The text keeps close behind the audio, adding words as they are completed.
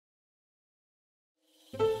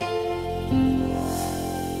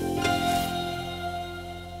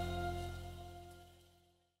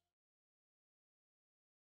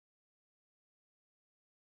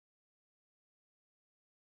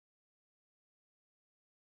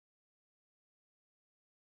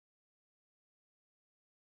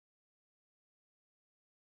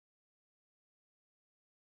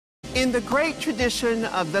In the great tradition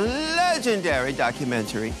of the legendary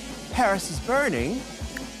documentary, Paris is Burning,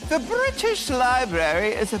 the British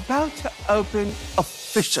Library is about to open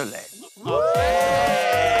officially.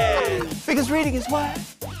 Okay. Because reading is what?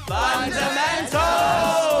 Fundamental!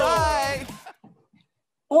 Right.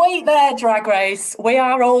 Wait there, Drag Race. We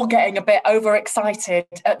are all getting a bit overexcited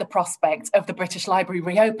at the prospect of the British Library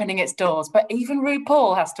reopening its doors, but even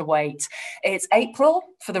RuPaul has to wait. It's April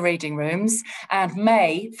for the reading rooms and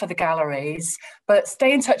May for the galleries, but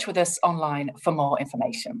stay in touch with us online for more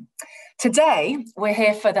information. Today, we're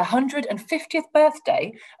here for the 150th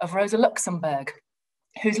birthday of Rosa Luxemburg,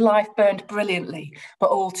 whose life burned brilliantly, but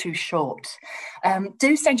all too short.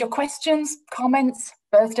 Do send your questions, comments,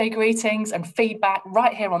 birthday greetings and feedback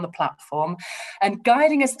right here on the platform. And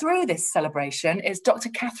guiding us through this celebration is Dr.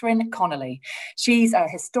 Catherine Connolly. She's a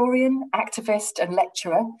historian, activist and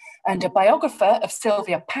lecturer and a biographer of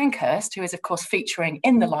Sylvia Pankhurst, who is of course featuring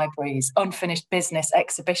in the library's Unfinished Business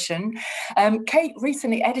exhibition. Kate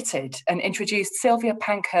recently edited and introduced Sylvia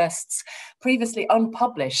Pankhurst's previously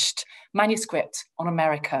unpublished manuscript on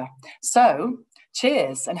America. So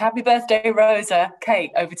cheers and happy birthday, Rosa.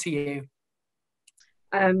 Kate, over to you.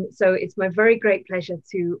 So it's my very great pleasure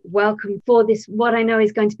to welcome for this, what I know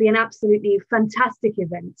is going to be an absolutely fantastic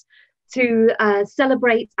event, to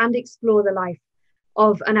celebrate and explore the life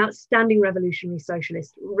of an outstanding revolutionary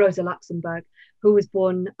socialist, Rosa Luxemburg, who was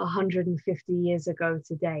born 150 years ago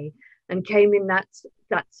today and came in that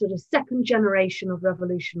sort of second generation of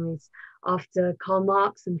revolutionaries after Karl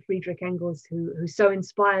Marx and Friedrich Engels, who so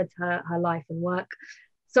inspired her life and work.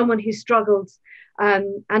 Someone who struggled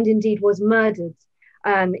and indeed was murdered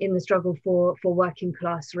in the struggle for working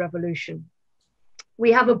class revolution.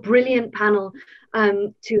 We have a brilliant panel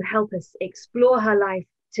to help us explore her life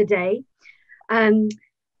today.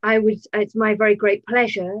 It's my very great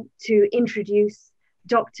pleasure to introduce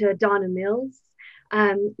Dr. Dana Mills.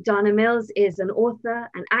 Dana Mills is an author,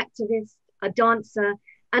 an activist, a dancer,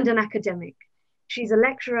 and an academic. She's a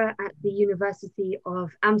lecturer at the University of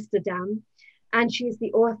Amsterdam, and she is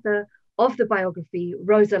the author of the biography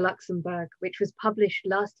Rosa Luxemburg, which was published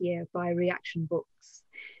last year by Reaction Books.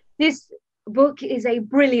 This book is a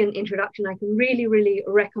brilliant introduction. I can really, really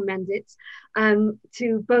recommend it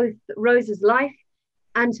to both Rosa's life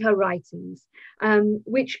and her writings,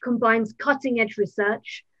 which combines cutting-edge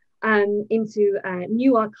research into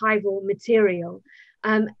new archival material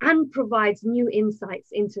and provides new insights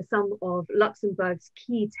into some of Luxemburg's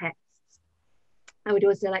key texts. I would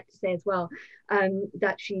also like to say as well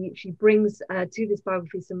that she brings to this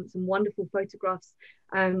biography some wonderful photographs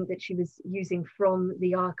that she was using from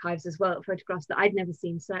the archives as well, photographs that I'd never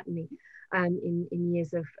seen, certainly in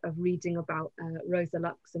years of reading about Rosa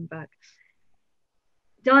Luxemburg.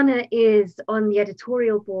 Dana is on the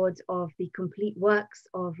editorial board of the complete works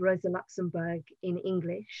of Rosa Luxemburg in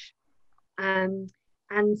English. And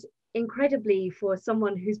incredibly, for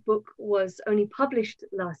someone whose book was only published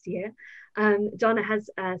last year, Dana has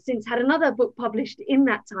since had another book published in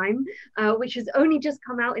that time, which has only just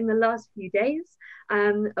come out in the last few days,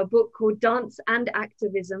 a book called Dance and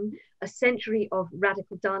Activism, A Century of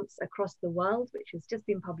Radical Dance Across the World, which has just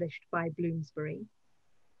been published by Bloomsbury.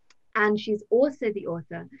 And she's also the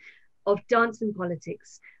author of Dance and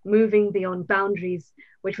Politics, Moving Beyond Boundaries,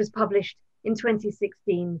 which was published in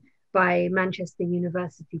 2016 by Manchester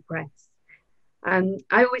University Press.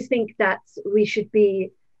 I always think that we should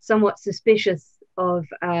be somewhat suspicious of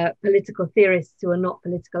political theorists who are not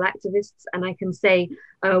political activists. And I can say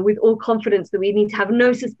with all confidence that we need to have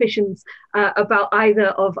no suspicions about either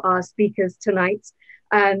of our speakers tonight.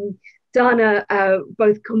 Dana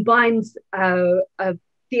both combines a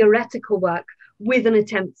theoretical work with an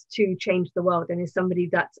attempt to change the world, and is somebody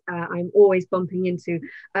that I'm always bumping into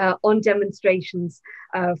on demonstrations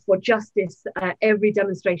for justice, every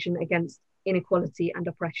demonstration against inequality and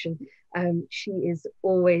oppression. She is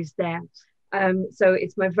always there. So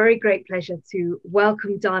it's my very great pleasure to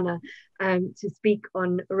welcome Dana to speak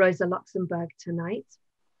on Rosa Luxemburg tonight.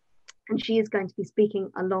 And she is going to be speaking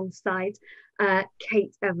alongside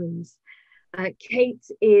Kate Evans. Kate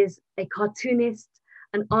is a cartoonist,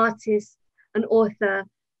 an artist, an author,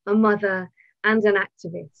 a mother, and an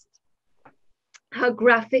activist. Her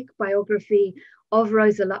graphic biography of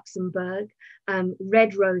Rosa Luxemburg,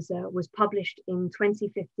 Red Rosa, was published in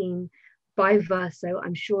 2015 by Verso.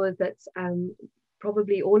 I'm sure that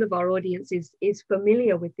probably all of our audience is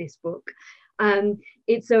familiar with this book.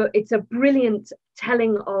 It's a brilliant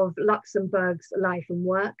telling of Luxemburg's life and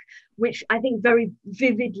work, which I think very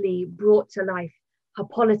vividly brought to life her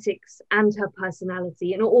politics and her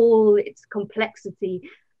personality in all its complexity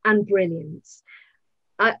and brilliance.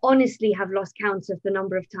 I honestly have lost count of the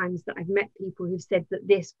number of times that I've met people who've said that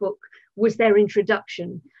this book was their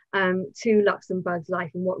introduction to Luxemburg's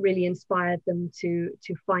life and what really inspired them to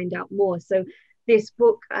find out more. So this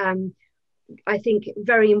book, I think,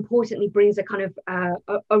 very importantly brings a kind of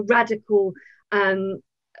a radical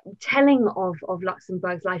telling of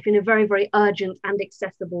Luxemburg's life in a very, very urgent and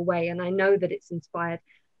accessible way. And I know that it's inspired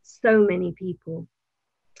so many people.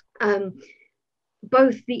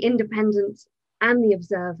 Both the Independent and the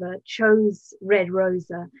Observer chose Red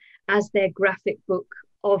Rosa as their graphic book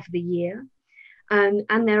of the year.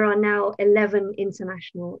 And there are now 11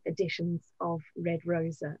 international editions of Red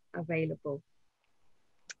Rosa available.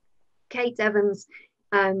 Kate Evans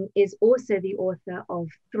is also the author of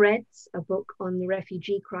Threads, a book on the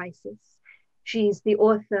refugee crisis. She's the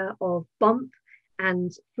author of Bump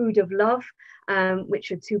and Food of Love,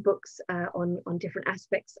 which are two books on different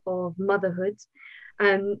aspects of motherhood.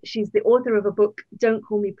 She's the author of a book, Don't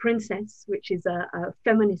Call Me Princess, which is a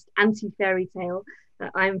feminist anti-fairy tale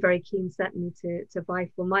that I'm very keen certainly to buy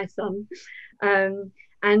for my son.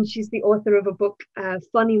 And she's the author of a book,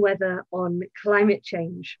 Funny Weather on Climate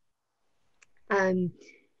Change. And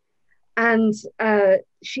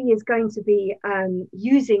she is going to be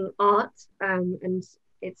using art, and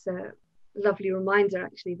it's a lovely reminder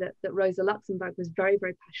actually that Rosa Luxemburg was very,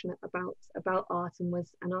 very passionate about art and was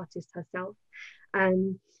an artist herself.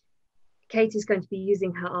 Kate is going to be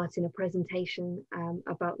using her art in a presentation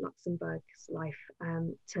about Luxemburg's life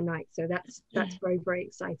tonight. So that's very, very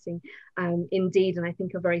exciting indeed, and I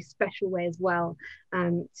think a very special way as well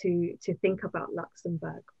to think about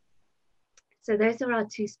Luxemburg. So those are our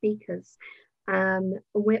two speakers.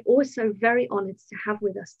 We're also very honoured to have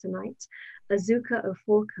with us tonight Azuka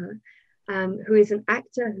Oforka, who is an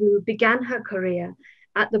actor who began her career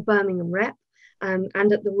at the Birmingham Rep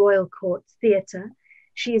and at the Royal Court Theatre.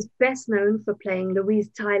 She is best known for playing Louise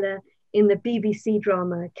Tyler in the BBC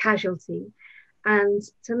drama Casualty. And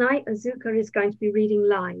tonight, Azuka is going to be reading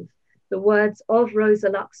live the words of Rosa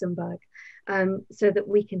Luxemburg so that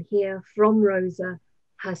we can hear from Rosa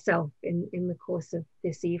herself in the course of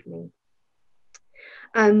this evening.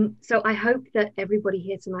 So I hope that everybody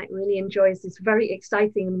here tonight really enjoys this very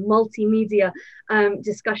exciting multimedia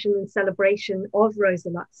discussion and celebration of Rosa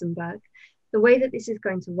Luxemburg. The way that this is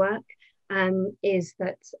going to work is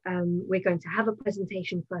that we're going to have a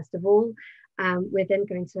presentation first of all. We're then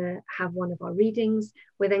going to have one of our readings.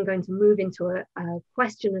 We're then going to move into a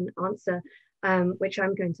question and answer, which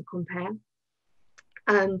I'm going to compare.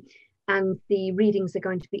 And the readings are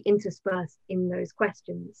going to be interspersed in those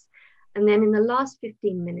questions. And then in the last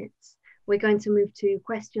 15 minutes, we're going to move to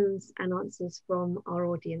questions and answers from our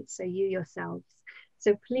audience, so you yourselves.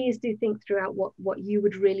 So please do think throughout what you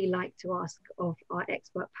would really like to ask of our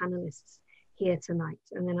expert panelists here tonight,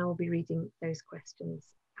 and then I'll be reading those questions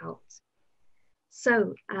out.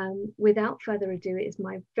 So without further ado, it is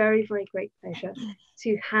my very, very great pleasure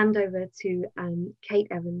to hand over to Kate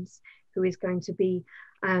Evans, who is going to be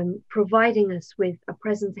providing us with a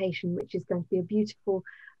presentation which is going to be a beautiful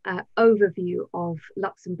overview of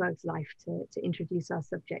Luxemburg's life to introduce our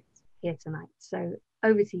subject here tonight. So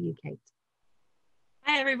over to you, Kate.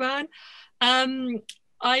 Hi everyone.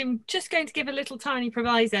 I'm just going to give a little tiny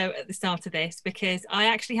proviso at the start of this because I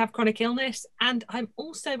actually have chronic illness and I'm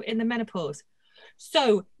also in the menopause.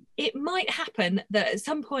 So it might happen that at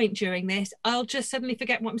some point during this, I'll just suddenly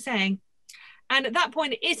forget what I'm saying. And at that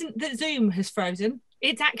point, it isn't that Zoom has frozen.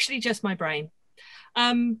 It's actually just my brain.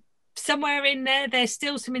 Somewhere in there, there's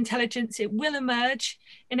still some intelligence. It will emerge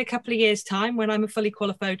in a couple of years' time when I'm a fully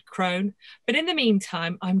qualified crone. But in the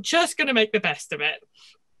meantime, I'm just going to make the best of it.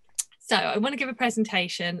 So I want to give a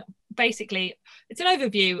presentation. Basically, it's an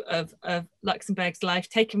overview of Luxemburg's life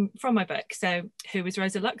taken from my book. So who is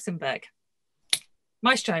Rosa Luxemburg?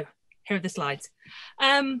 Maestro, here are the slides.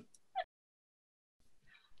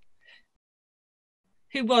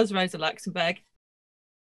 Who was Rosa Luxemburg?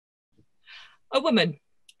 A woman.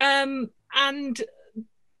 And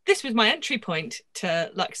this was my entry point to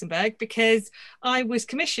Luxemburg because I was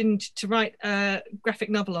commissioned to write a graphic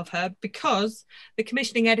novel of her because the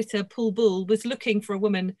commissioning editor, Paul Bull, was looking for a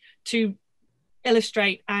woman to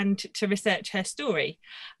illustrate and to research her story.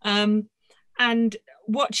 And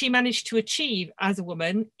what she managed to achieve as a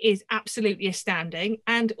woman is absolutely astounding.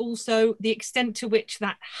 And also the extent to which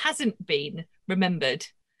that hasn't been remembered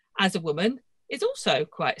as a woman is also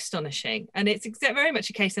quite astonishing. And it's very much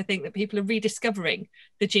a case, I think, that people are rediscovering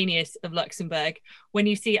the genius of Luxemburg when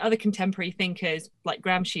you see other contemporary thinkers like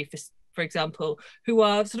Gramsci, for example, who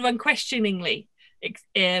are sort of unquestioningly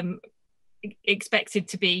expected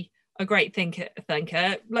to be a great thinker.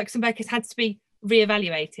 Luxemburg has had to be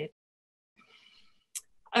reevaluated.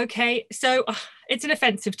 Okay, so it's an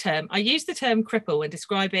offensive term. I use the term cripple when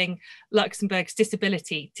describing Luxemburg's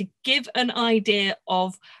disability to give an idea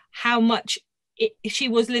of how much she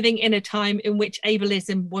was living in a time in which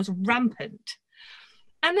ableism was rampant.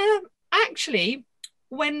 And actually,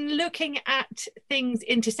 when looking at things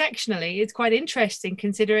intersectionally, it's quite interesting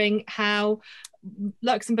considering how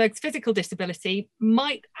Luxemburg's physical disability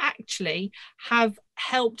might actually have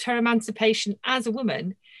helped her emancipation as a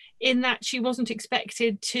woman, in that she wasn't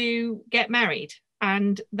expected to get married.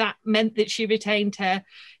 And that meant that she retained her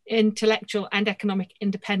intellectual and economic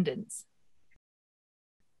independence.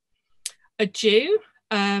 A Jew,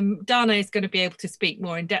 Dana is going to be able to speak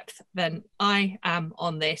more in depth than I am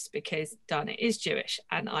on this, because Dana is Jewish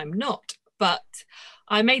and I'm not. But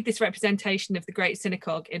I made this representation of the Great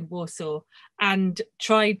Synagogue in Warsaw and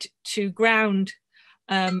tried to ground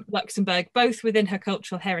Luxemburg both within her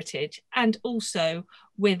cultural heritage and also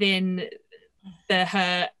within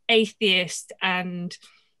her atheist and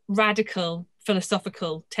radical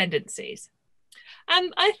philosophical tendencies.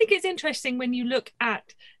 And I think it's interesting when you look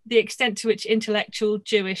at the extent to which intellectual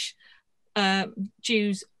Jewish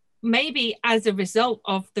Jews, maybe as a result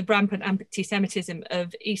of the rampant anti-Semitism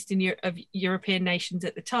of European nations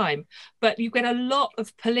at the time, but you get a lot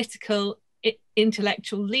of political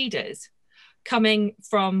intellectual leaders coming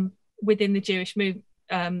from within the Jewish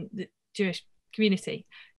community.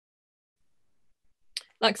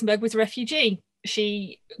 Luxemburg was a refugee.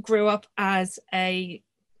 She grew up as a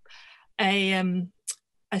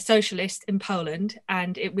socialist in Poland,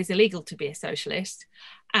 and it was illegal to be a socialist.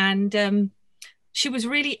 And she was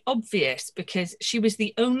really obvious because she was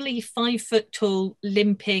the only 5 foot tall,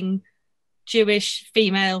 limping Jewish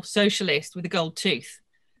female socialist with a gold tooth.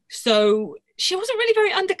 So she wasn't really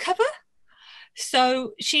very undercover.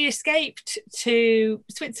 So she escaped to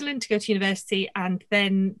Switzerland to go to university, and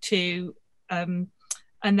then to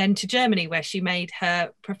Germany, where she made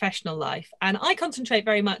her professional life. And I concentrate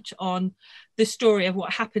very much on the story of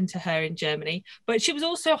what happened to her in Germany, but she was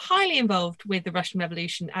also highly involved with the Russian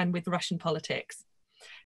Revolution and with Russian politics.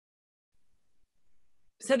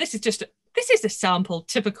 So this is a sample,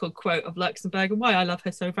 typical quote of Luxemburg and why I love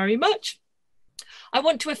her so very much. I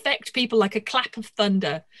want to affect people like a clap of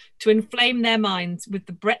thunder, to inflame their minds with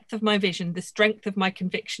the breadth of my vision, the strength of my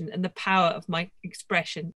conviction, and the power of my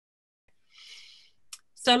expression.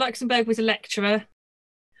 So Luxemburg was a lecturer.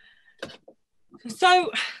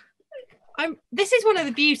 So this is one of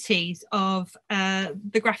the beauties of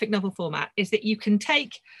the graphic novel format, is that you can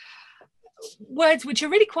take words which are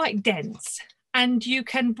really quite dense and you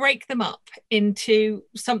can break them up into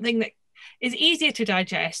something that is easier to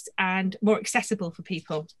digest and more accessible for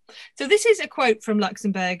people. So this is a quote from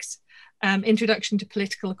Luxemburg's Introduction to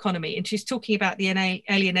Political Economy, and she's talking about the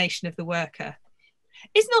alienation of the worker.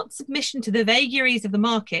 Is not submission to the vagaries of the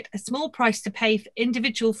market a small price to pay for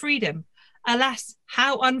individual freedom? Alas,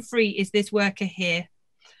 how unfree is this worker here?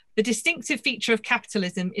 The distinctive feature of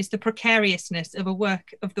capitalism is the precariousness of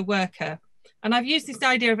the worker. And I've used this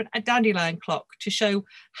idea of a dandelion clock to show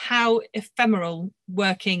how ephemeral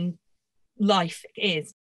working life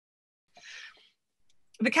is.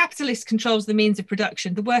 The capitalist controls the means of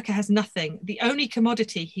production. The worker has nothing. The only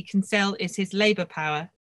commodity he can sell is his labour power.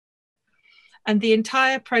 And the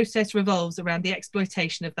entire process revolves around the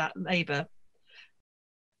exploitation of that labour.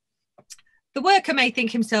 The worker may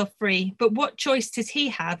think himself free, but what choice does he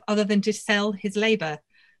have other than to sell his labour?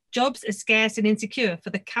 Jobs are scarce and insecure,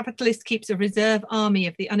 for the capitalist keeps a reserve army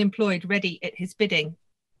of the unemployed ready at his bidding.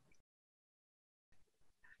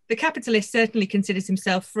 The capitalist certainly considers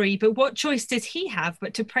himself free, but what choice does he have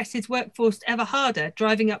but to press his workforce ever harder,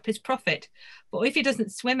 driving up his profit? For if he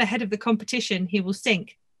doesn't swim ahead of the competition, he will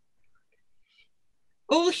sink.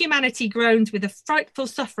 All humanity groans with a frightful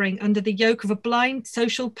suffering under the yoke of a blind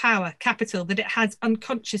social power, capital, that it has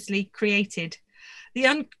unconsciously created.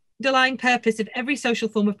 The underlying purpose of every social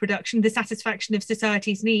form of production, the satisfaction of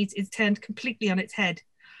society's needs, is turned completely on its head.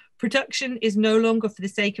 Production is no longer for the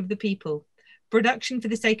sake of the people. Production for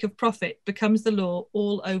the sake of profit becomes the law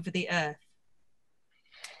all over the earth.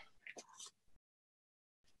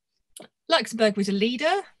 Luxemburg was a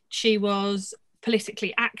leader. She was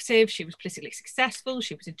politically active, she was politically successful,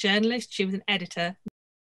 she was a journalist, she was an editor.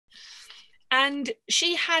 And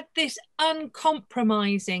she had this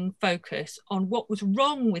uncompromising focus on what was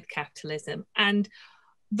wrong with capitalism and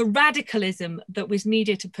the radicalism that was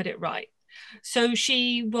needed to put it right. So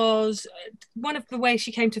she was, one of the ways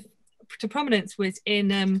she came to prominence was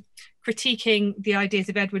in critiquing the ideas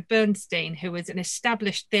of Edward Bernstein, who was an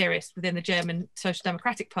established theorist within the German Social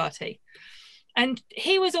Democratic Party. And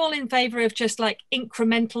he was all in favour of just like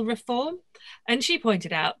incremental reform. And she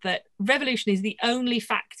pointed out that revolution is the only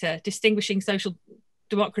factor distinguishing social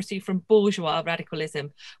democracy from bourgeois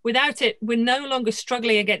radicalism. Without it, we're no longer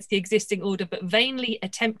struggling against the existing order, but vainly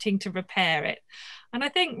attempting to repair it. And I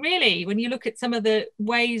think really, when you look at some of the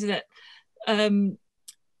ways that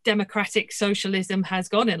democratic socialism has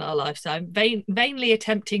gone in our lifetime, vainly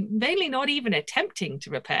not even attempting to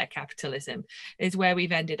repair capitalism is where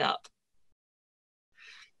we've ended up.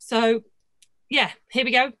 So yeah, here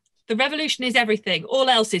we go. The revolution is everything. All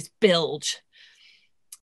else is bilge.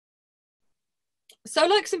 So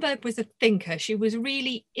Luxemburg was a thinker. She was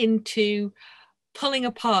really into pulling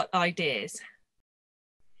apart ideas.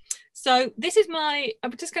 So this is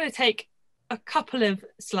I'm just going to take a couple of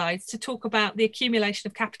slides to talk about the accumulation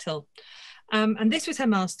of capital. And this was her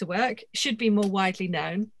masterwork, should be more widely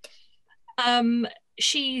known.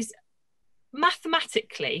 She's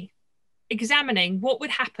mathematically examining what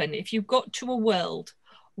would happen if you got to a world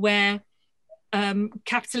where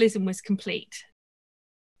capitalism was complete.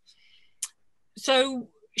 So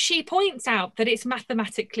she points out that it's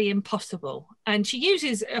mathematically impossible, and she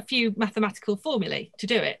uses a few mathematical formulae to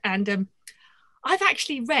do it. And I've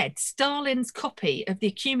actually read Stalin's copy of The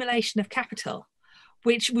Accumulation of Capital,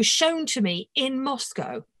 which was shown to me in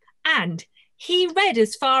Moscow, and he read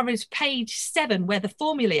as far as page 7 where the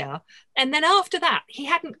formulae are, and then after that he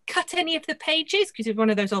hadn't cut any of the pages because it's one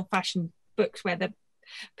of those old-fashioned books where the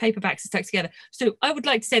paperbacks are stuck together. So I would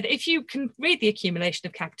like to say that if you can read The Accumulation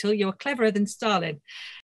of Capital, you're cleverer than Stalin.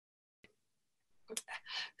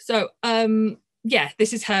 So yeah,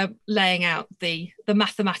 this is her laying out the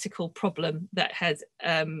mathematical problem that has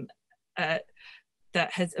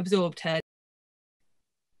absorbed her.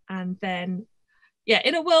 And then, yeah,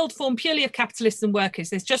 in a world formed purely of capitalists and workers,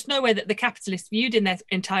 there's just no way that the capitalists viewed in their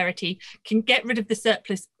entirety can get rid of the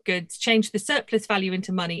surplus goods, change the surplus value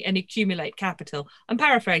into money and accumulate capital. I'm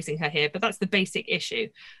paraphrasing her here, but that's the basic issue.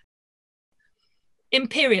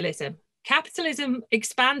 Imperialism. Capitalism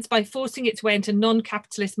expands by forcing its way into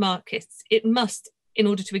non-capitalist markets. It must in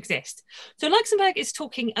order to exist. So Luxemburg is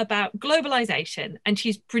talking about globalization, and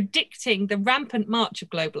she's predicting the rampant march of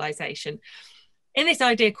globalization in this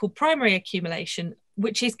idea called primary accumulation,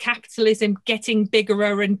 which is capitalism getting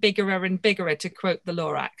bigger and bigger and bigger, to quote the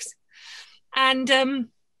Lorax.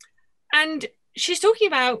 And she's talking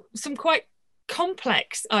about some quite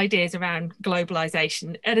complex ideas around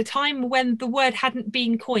globalization at a time when the word hadn't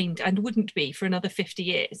been coined and wouldn't be for another 50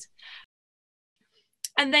 years.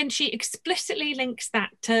 And then she explicitly links that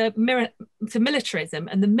to militarism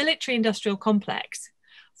and the military-industrial complex.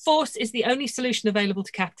 Force is the only solution available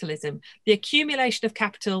to capitalism. The accumulation of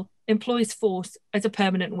capital employs force as a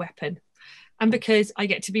permanent weapon. And because I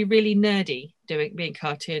get to be really nerdy being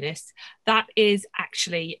cartoonist, that is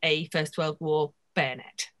actually a First World War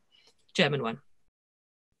bayonet, German one.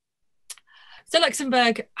 So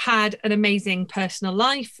Luxemburg had an amazing personal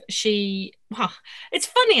life. It's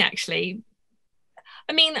funny actually.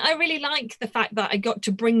 I mean, I really like the fact that I got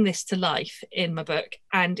to bring this to life in my book,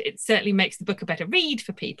 and it certainly makes the book a better read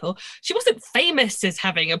for people. She wasn't famous as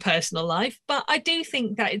having a personal life, but I do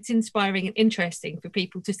think that it's inspiring and interesting for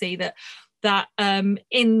people to see that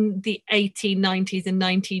in the 1890s and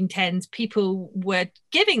 1910s, people were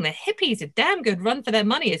giving the hippies a damn good run for their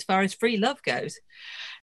money as far as free love goes.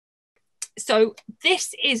 So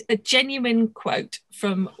this is a genuine quote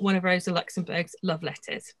from one of Rosa Luxemburg's love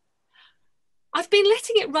letters. I've been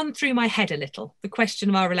letting it run through my head a little, the question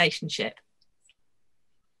of our relationship.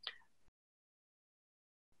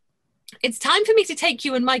 It's time for me to take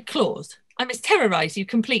you in my claws. I must terrorise you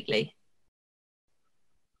completely.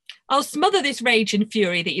 I'll smother this rage and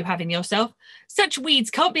fury that you have in yourself. Such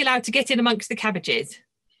weeds can't be allowed to get in amongst the cabbages.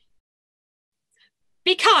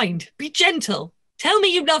 Be kind, be gentle. Tell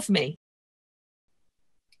me you love me.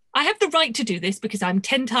 I have the right to do this because I'm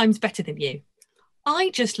 10 times better than you.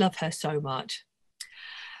 I just love her so much.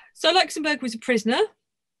 So Luxemburg was a prisoner.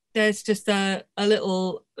 There's just a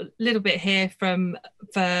little bit here from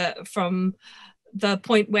the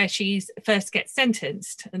point where she first gets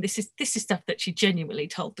sentenced, and this is stuff that she genuinely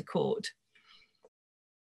told the court.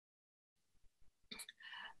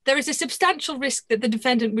 There is a substantial risk that the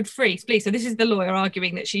defendant would flee. So this is the lawyer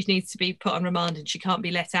arguing that she needs to be put on remand and she can't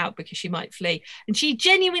be let out because she might flee. And she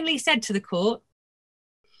genuinely said to the court,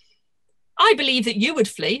 I believe that you would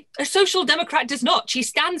flee. A social democrat does not. She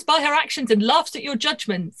stands by her actions and laughs at your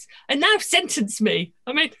judgments. And now sentence me.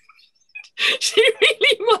 I mean, she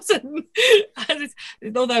really wasn't,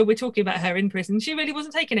 although we're talking about her in prison, she really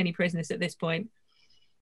wasn't taking any prisoners at this point.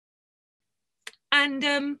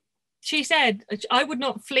 And she said, I would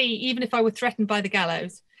not flee even if I were threatened by the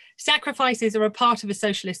gallows. Sacrifices are a part of a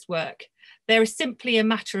socialist work. There is simply a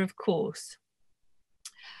matter of course.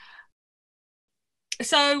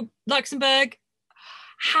 So Luxemburg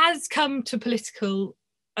has come to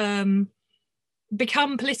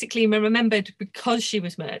become politically remembered because she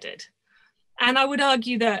was murdered. And I would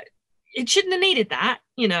argue that it shouldn't have needed that,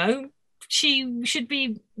 you know. She should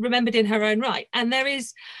be remembered in her own right. And there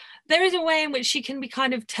is a way in which she can be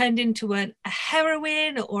kind of turned into a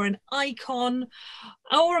heroine or an icon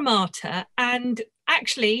or a martyr. And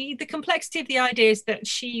actually, the complexity of the ideas that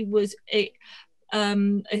she was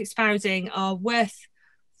espousing are worth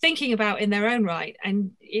thinking about in their own right.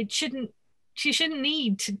 And she shouldn't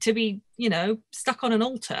need to be, you know, stuck on an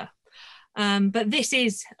altar. But this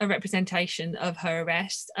is a representation of her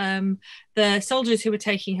arrest. The soldiers who were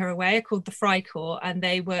taking her away are called the Freikorps, and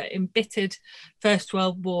they were embittered First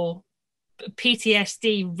World War,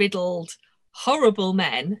 PTSD-riddled, horrible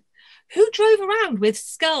men who drove around with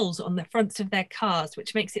skulls on the fronts of their cars,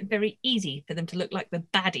 which makes it very easy for them to look like the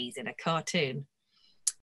baddies in a cartoon.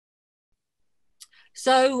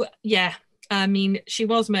 So, yeah, I mean, she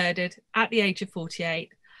was murdered at the age of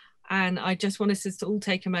 48. And I just want us to all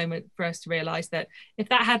take a moment for us to realise that if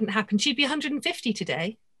that hadn't happened, she'd be 150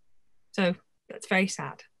 today. So that's very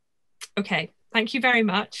sad. Okay, thank you very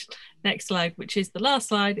much. Next slide, which is the last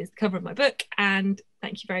slide, is the cover of my book. And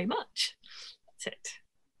thank you very much. That's it.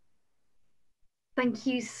 Thank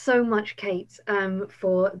you so much, Kate,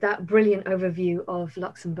 for that brilliant overview of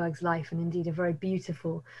Luxemburg's life, and indeed a very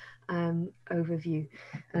beautiful overview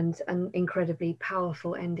and an incredibly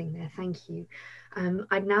powerful ending there. Thank you.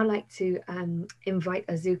 I'd now like to invite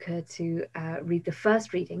Azuka to read the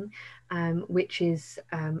first reading, which is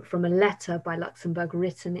from a letter by Luxemburg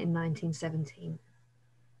written in 1917.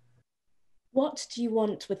 What do you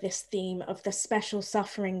want with this theme of the special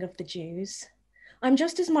suffering of the Jews? I'm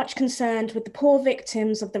just as much concerned with the poor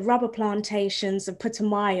victims of the rubber plantations of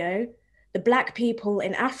Putumayo, the Black people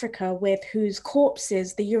in Africa with whose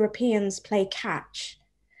corpses the Europeans play catch.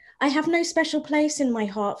 I have no special place in my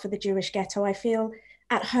heart for the Jewish ghetto. I feel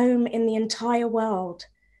at home in the entire world,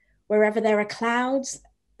 wherever there are clouds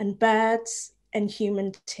and birds and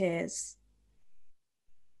human tears.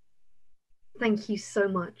 Thank you so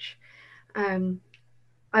much.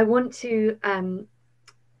 I want to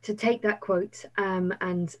take that quote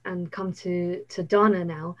and come to Donna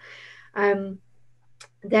now.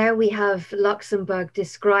 There we have Luxemburg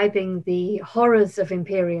describing the horrors of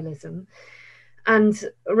imperialism. And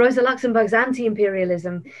Rosa Luxemburg's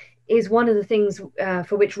anti-imperialism is one of the things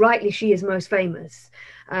for which rightly she is most famous,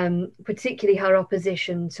 particularly her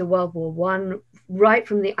opposition to World War I, right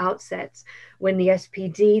from the outset, when the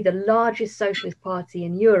SPD, the largest socialist party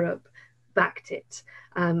in Europe, backed it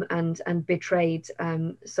and betrayed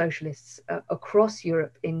socialists across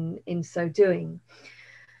Europe in so doing.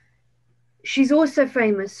 She's also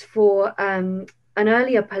famous for an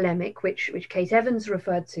earlier polemic, which Kate Evans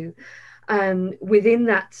referred to, within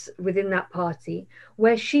that party,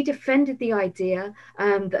 where she defended the idea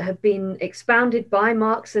that had been expounded by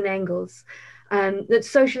Marx and Engels, that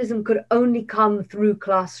socialism could only come through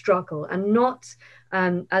class struggle and not,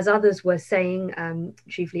 as others were saying,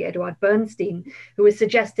 chiefly Eduard Bernstein, who was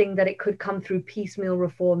suggesting that it could come through piecemeal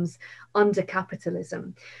reforms under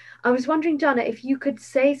capitalism. I was wondering, Donna, if you could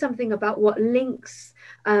say something about what links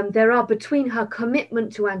there are between her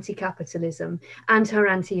commitment to anti-capitalism and her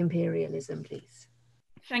anti-imperialism, please.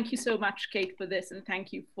 Thank you so much, Kate, for this, and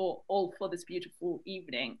thank you for this beautiful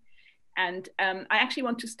evening. And I actually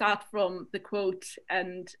want to start from the quote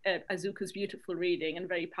and Azuka's beautiful reading and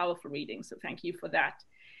very powerful reading, so thank you for that.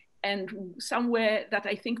 And somewhere that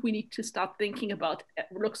I think we need to start thinking about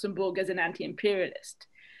Luxemburg as an anti-imperialist.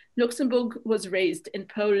 Luxemburg was raised in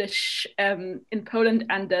Poland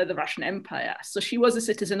under the Russian Empire. So she was a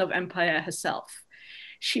citizen of empire herself.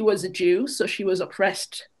 She was a Jew, so she was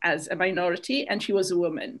oppressed as a minority, and she was a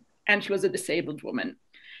woman, and she was a disabled woman.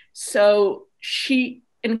 So she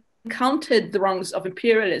encountered the wrongs of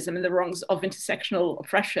imperialism and the wrongs of intersectional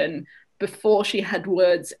oppression before she had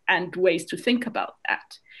words and ways to think about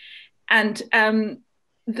that. And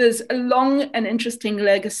there's a long and interesting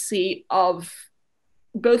legacy of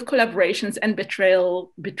both collaborations and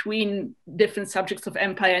betrayal between different subjects of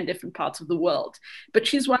empire in different parts of the world. But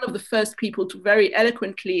she's one of the first people to very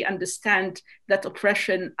eloquently understand that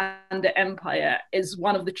oppression under empire is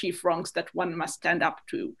one of the chief wrongs that one must stand up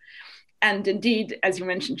to. And indeed, as you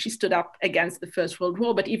mentioned, she stood up against the First World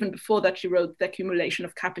War, but even before that, she wrote The Accumulation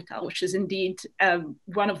of Capital, which is indeed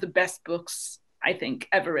one of the best books, I think,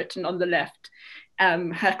 ever written on the left.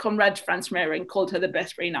 Her comrade Franz Mehring called her the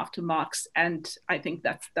best brain after Marx, and I think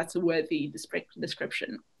that's a worthy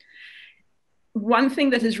description. one thing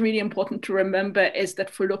that is really important to remember is that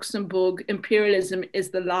for Luxemburg, imperialism is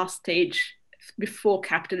the last stage before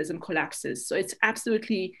capitalism collapses. So it's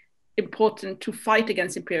absolutely important to fight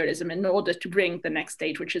against imperialism in order to bring the next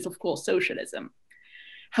stage, which is, of course, socialism.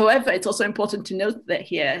 However, it's also important to note that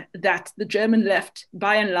here that the German left,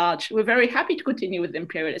 by and large, were very happy to continue with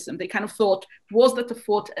imperialism. They kind of thought, wars that are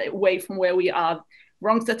fought away from where we are,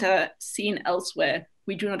 wrongs that are seen elsewhere,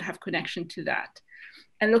 we do not have connection to that.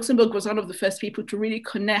 And Luxemburg was one of the first people to really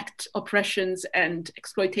connect oppressions and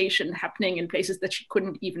exploitation happening in places that she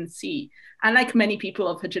couldn't even see. Unlike many people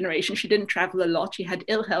of her generation, she didn't travel a lot. She had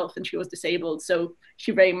ill health and she was disabled. So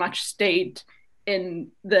she very much stayed in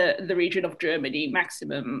the region of Germany,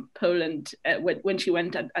 maximum Poland, when she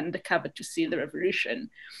went undercover to see the revolution.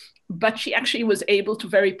 But she actually was able to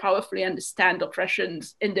very powerfully understand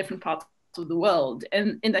oppressions in different parts of the world.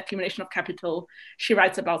 And in the accumulation of capital, she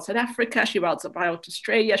writes about South Africa, she writes about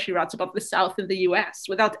Australia, she writes about the South in the US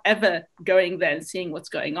without ever going there and seeing what's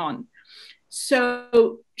going on.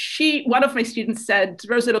 So one of my students said,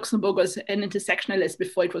 Rosa Luxemburg was an intersectionalist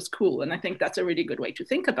before it was cool. And I think that's a really good way to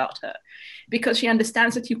think about her, because she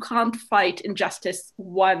understands that you can't fight injustice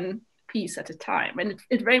one piece at a time. And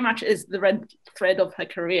it very much is the red thread of her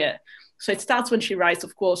career. So it starts when she writes,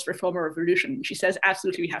 of course, Reform or Revolution. She says,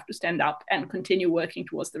 absolutely, we have to stand up and continue working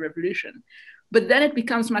towards the revolution. But then it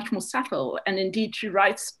becomes much more subtle. And indeed, she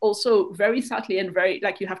writes also very subtly and very,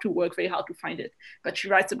 like, you have to work very hard to find it. But she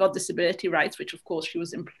writes about disability rights, which, of course, she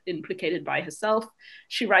was implicated by herself.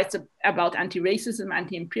 She writes about anti-racism,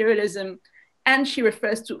 anti-imperialism, and she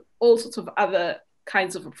refers to all sorts of other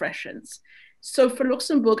kinds of oppressions. So for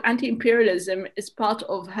Luxemburg, anti-imperialism is part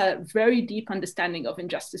of her very deep understanding of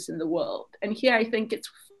injustice in the world. And here I think it's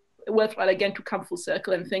worthwhile again to come full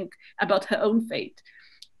circle and think about her own fate.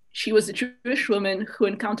 She was a Jewish woman who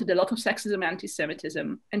encountered a lot of sexism and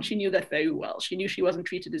anti-Semitism, and she knew that very well. She knew she wasn't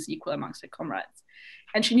treated as equal amongst her comrades.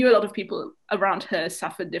 And she knew a lot of people around her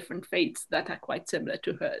suffered different fates that are quite similar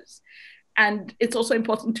to hers. And it's also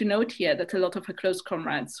important to note here that a lot of her close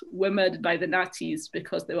comrades were murdered by the Nazis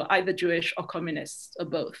because they were either Jewish or communists or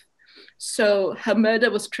both. So her murder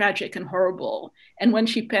was tragic and horrible. And when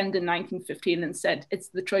she penned in 1915 and said, it's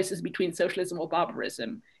the choices between socialism or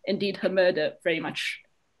barbarism, indeed her murder very much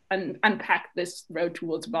unpacked this road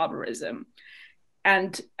towards barbarism.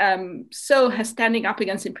 And so her standing up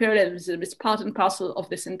against imperialism is part and parcel of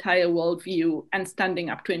this entire worldview and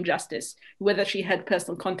standing up to injustice, whether she had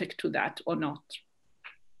personal contact to that or not.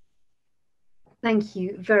 Thank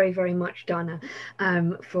you very, very much, Dana,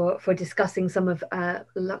 for discussing some of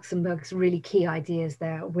Luxemburg's really key ideas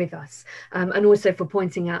there with us, and also for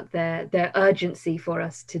pointing out their urgency for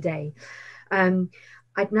us today.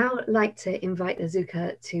 I'd now like to invite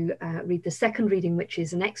Azuka to read the second reading, which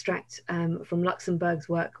is an extract from Luxemburg's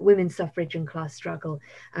work, Women's Suffrage and Class Struggle,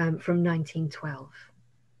 from 1912.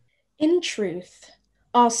 In truth,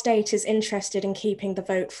 our state is interested in keeping the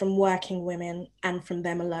vote from working women and from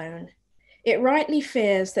them alone. It rightly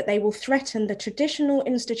fears that they will threaten the traditional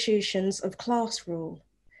institutions of class rule.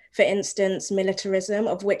 For instance, militarism,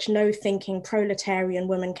 of which no thinking proletarian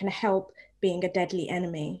woman can help being a deadly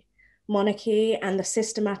enemy. Monarchy and the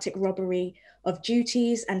systematic robbery of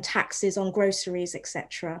duties and taxes on groceries,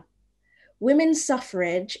 etc. Women's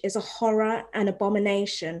suffrage is a horror and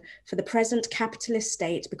abomination for the present capitalist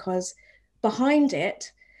state because behind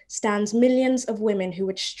it stands millions of women who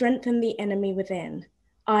would strengthen the enemy within,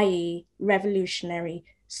 i.e. revolutionary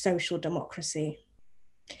social democracy.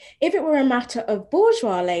 If it were a matter of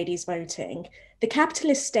bourgeois ladies voting, the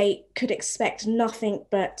capitalist state could expect nothing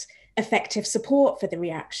but effective support for the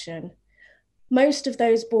reaction. Most of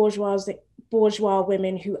those bourgeois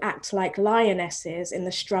women who act like lionesses in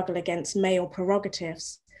the struggle against male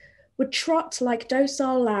prerogatives would trot like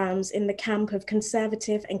docile lambs in the camp of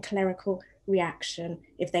conservative and clerical reaction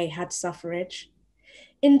if they had suffrage.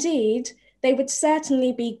 Indeed, they would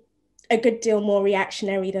certainly be a good deal more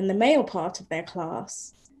reactionary than the male part of their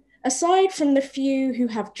class. Aside from the few who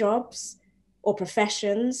have jobs or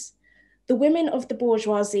professions, the women of the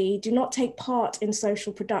bourgeoisie do not take part in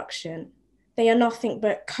social production. They are nothing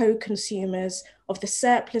but co-consumers of the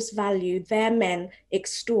surplus value their men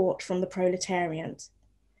extort from the proletariat.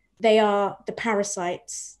 They are the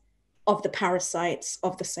parasites of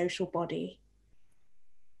the social body.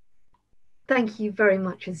 Thank you very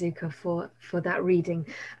much, Azuka, for that reading.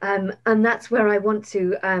 And that's where I want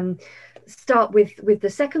to start with the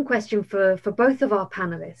second question for both of our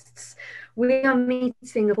panelists. We are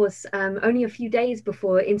meeting, of course, only a few days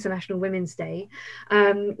before International Women's Day,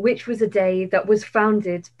 which was a day that was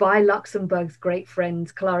founded by Luxemburg's great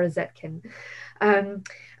friend, Clara Zetkin.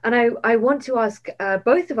 And I want to ask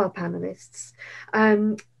both of our panelists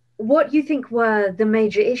what you think were the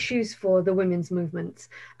major issues for the women's movement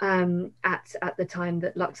at the time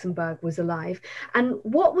that Luxemburg was alive, and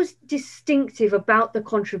what was distinctive about the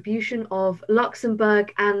contribution of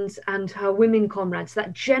Luxemburg and her women comrades,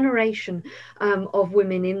 that generation of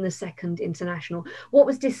women in the Second International. What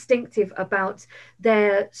was distinctive about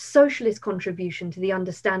their socialist contribution to the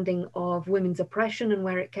understanding of women's oppression and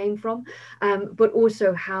where it came from, but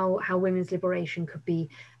also how women's liberation could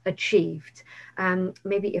be achieved.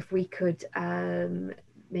 Maybe if we could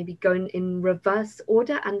maybe go in reverse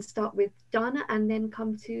order and start with Dana and then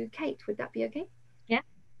come to Kate. Would that be okay? Yeah.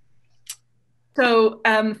 So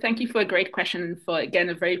thank you for a great question and for, again,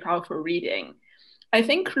 a very powerful reading. I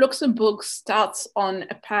think Luxemburg starts on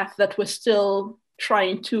a path that we're still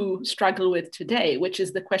trying to struggle with today, which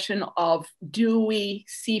is the question of, do we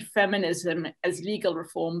see feminism as legal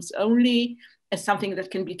reforms only, as something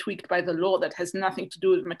that can be tweaked by the law that has nothing to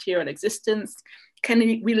do with material existence? Can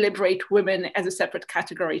we liberate women as a separate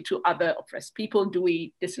category to other oppressed people? Do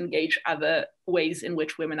we disengage other ways in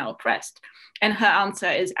which women are oppressed? And her answer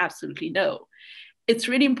is absolutely no. It's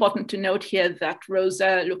really important to note here that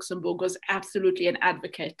Rosa Luxemburg was absolutely an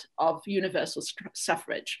advocate of universal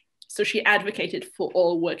suffrage. So she advocated for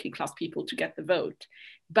all working class people to get the vote,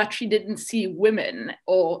 but she didn't see women,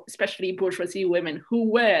 or especially bourgeoisie women, who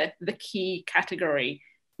were the key category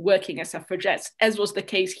working as suffragettes, as was the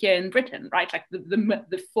case here in Britain, right? Like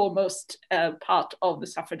the foremost part of the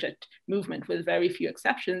suffragette movement, with very few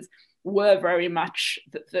exceptions, were very much,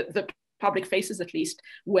 the public faces at least,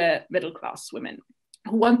 were middle class women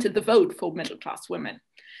who wanted the vote for middle class women.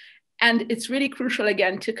 And it's really crucial,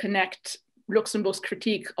 again, to connect Luxemburg's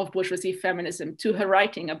critique of bourgeoisie feminism to her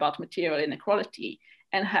writing about material inequality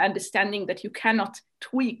and her understanding that you cannot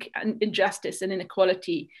tweak injustice and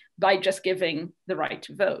inequality by just giving the right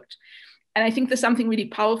to vote. And I think there's something really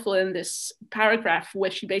powerful in this paragraph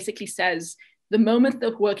where she basically says, the moment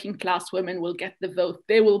that working class women will get the vote,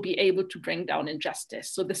 they will be able to bring down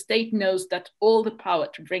injustice. So the state knows that all the power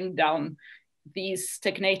to bring down these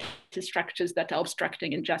stagnated structures that are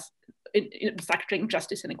obstructing justice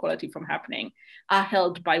and equality from happening are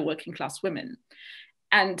held by working class women.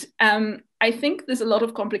 And I think there's a lot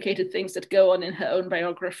of complicated things that go on in her own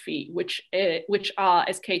biography, which are,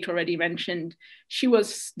 as Kate already mentioned, she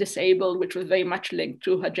was disabled, which was very much linked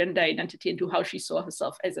to her gender identity and to how she saw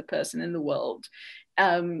herself as a person in the world.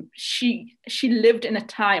 She lived in a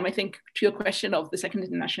time, I think, to your question of the Second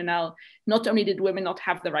International, not only did women not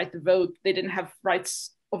have the right to vote, they didn't have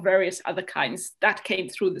rights of various other kinds. That came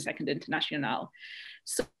through the Second International.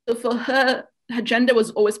 So for her, her gender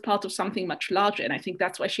was always part of something much larger. And I think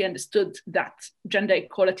that's why she understood that gender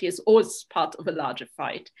equality is always part of a larger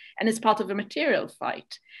fight and is part of a material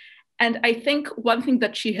fight. And I think one thing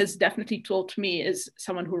that she has definitely taught me, as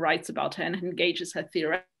someone who writes about her and engages her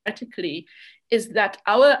theoretically, is that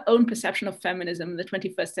our own perception of feminism in the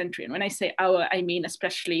 21st century, and when I say our, I mean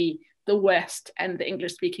especially the West and the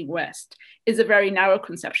English-speaking West, is a very narrow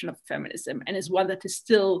conception of feminism and is one that is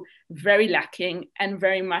still very lacking and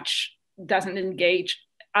very much doesn't engage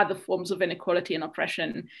other forms of inequality and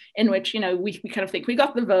oppression, in which, you know, we kind of think we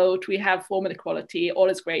got the vote, we have formal equality, all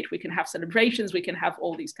is great, we can have celebrations, we can have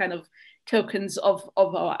all these kind of tokens of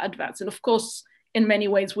our advance. And of course, in many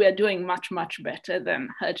ways, we are doing much, much better than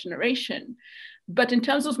her generation. But in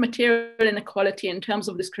terms of material inequality, in terms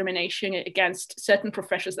of discrimination against certain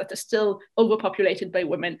professions that are still overpopulated by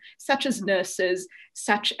women, such as nurses,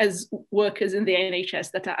 such as workers in the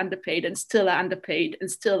NHS that are underpaid and still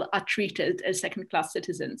are treated as second-class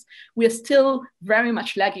citizens, we are still very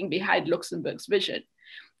much lagging behind Luxemburg's vision.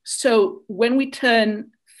 So when we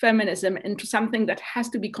turn feminism into something that has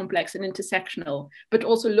to be complex and intersectional, but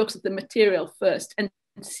also looks at the material first and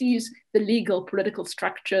sees the legal political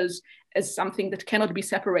structures as something that cannot be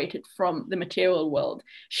separated from the material world.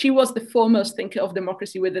 She was the foremost thinker of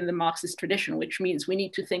democracy within the Marxist tradition, which means we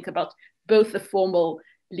need to think about both the formal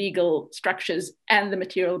legal structures and the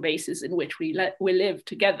material basis in which we live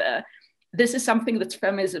together. This is something that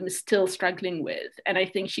feminism is still struggling with. And I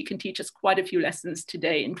think she can teach us quite a few lessons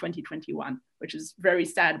today in 2021, which is very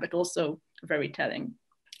sad, but also very telling.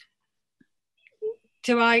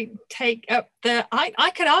 Do I take up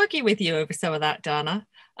I could argue with you over some of that, Dana.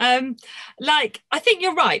 I think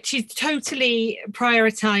you're right. She totally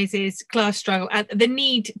prioritizes class struggle and the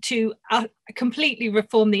need to completely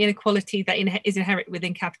reform the inequality that is inherent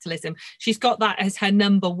within capitalism. She's got that as her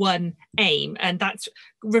number one aim, and that's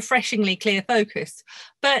refreshingly clear focus.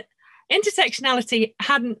 But intersectionality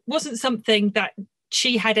wasn't something that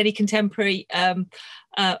she had any contemporary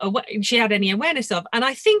she had any awareness of. And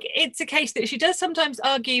I think it's a case that she does sometimes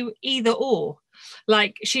argue either or.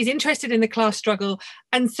 Like, she's interested in the class struggle,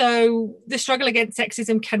 and so the struggle against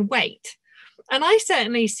sexism can wait. And I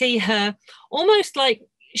certainly see her almost like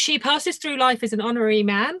she passes through life as an honorary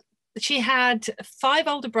man. She had 5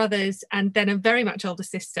 older brothers and then a very much older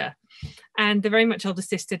sister. And the very much older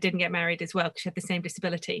sister didn't get married as well because she had the same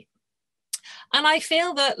disability. And I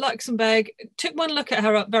feel that Luxemburg took one look at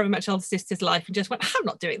her very much older sister's life and just went, I'm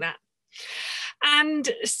not doing that. And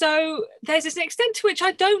so there's an extent to which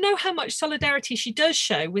I don't know how much solidarity she does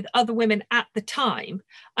show with other women at the time.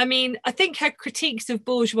 I mean, I think her critiques of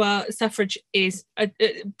bourgeois suffragists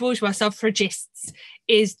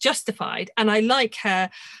is justified, and I like her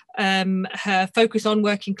focus on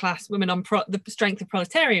working class women, on the strength of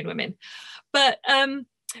proletarian women. But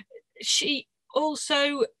she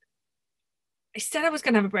also, I said I was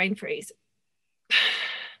going to have a brain freeze.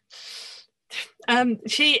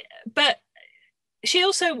 She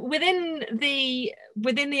also, within the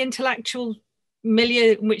intellectual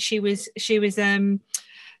milieu in which she's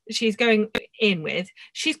going in with,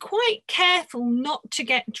 she's quite careful not to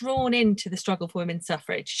get drawn into the struggle for women's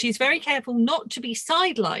suffrage. She's very careful not to be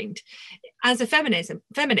sidelined as a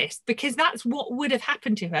feminist, because that's what would have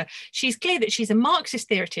happened to her. She's clear that she's a Marxist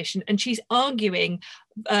theoretician, and she's arguing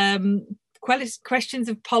questions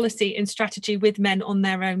of policy and strategy with men on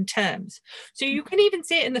their own terms. So you can even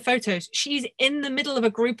see it in the photos. She's in the middle of a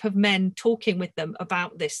group of men talking with them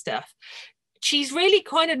about this stuff. She's really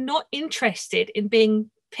kind of not interested in being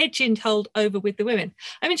pigeonholed over with the women.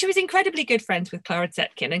 I mean, she was incredibly good friends with Clara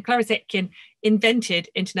Zetkin, and Clara Zetkin invented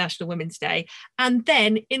International Women's Day. And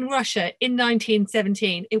then in Russia in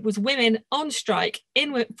 1917, it was women on strike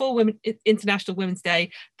for International Women's Day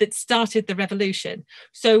that started the revolution.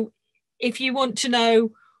 So if you want to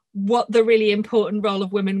know what the really important role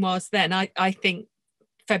of women was then, I think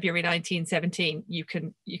February 1917, you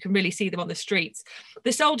can really see them on the streets.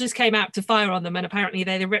 The soldiers came out to fire on them, and apparently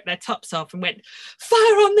they ripped their tops off and went, fire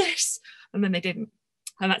on this! And then they didn't.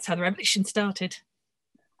 And that's how the revolution started.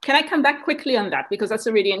 Can I come back quickly on that? Because that's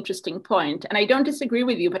a really interesting point. And I don't disagree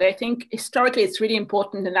with you, but I think historically it's really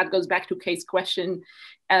important, and that goes back to Kate's question,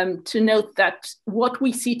 to note that what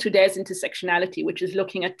we see today as intersectionality, which is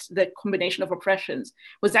looking at the combination of oppressions,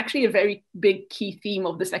 was actually a very big key theme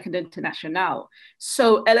of the Second Internationale.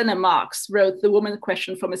 So Eleanor Marx wrote The Woman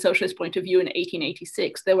Question from a Socialist Point of View in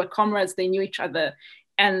 1886. They were comrades, they knew each other,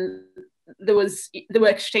 and there were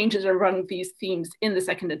exchanges around these themes in the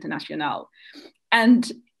Second Internationale. And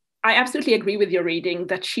I absolutely agree with your reading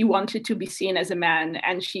that she wanted to be seen as a man,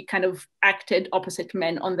 and she kind of acted opposite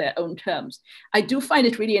men on their own terms. I do find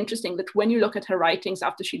it really interesting that when you look at her writings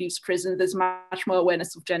after she leaves prison, there's much more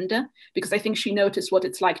awareness of gender, because I think she noticed what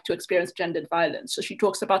it's like to experience gendered violence. So she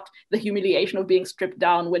talks about the humiliation of being stripped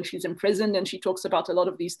down when she's in prison, and she talks about a lot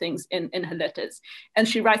of these things in her letters. And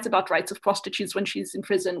she writes about rights of prostitutes when she's in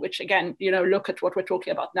prison, which again, look at what we're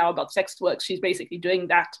talking about now about sex work. She's basically doing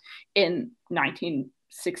that in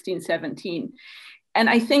 1916, 17. And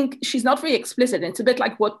I think she's not very explicit. It's a bit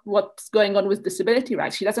like what's going on with disability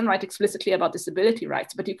rights. She doesn't write explicitly about disability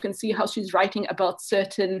rights, but you can see how she's writing about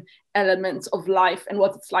certain elements of life and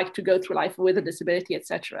what it's like to go through life with a disability,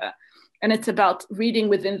 etc. And it's about reading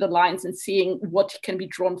within the lines and seeing what can be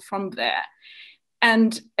drawn from there.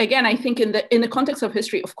 And again, I think in the context of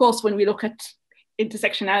history, of course, when we look at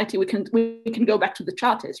intersectionality, we can go back to the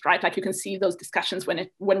Chartists, right? Like you can see those discussions when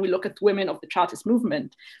we look at women of the Chartist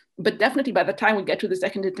movement. But definitely by the time we get to the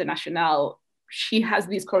Second Internationale, she has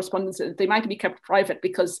these correspondences. They might be kept private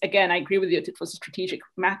because, again, I agree with you, it was a strategic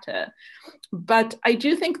matter. But I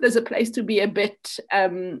do think there's a place to be a bit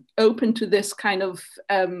open to this kind of,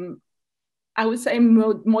 I would say,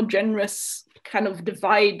 more generous kind of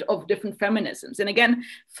divide of different feminisms. And again,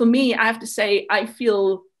 for me, I have to say, I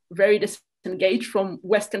feel very disengaged from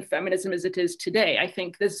Western feminism as it is today. I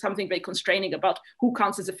think there's something very constraining about who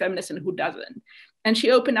counts as a feminist and who doesn't. And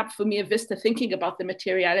she opened up for me a vista thinking about the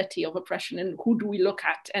materiality of oppression and who do we look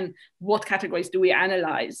at and what categories do we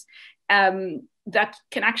analyze, that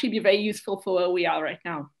can actually be very useful for where we are right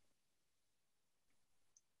now.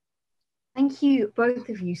 Thank you, both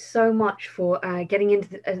of you, so much for getting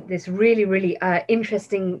into this really, really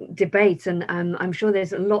interesting debate. And I'm sure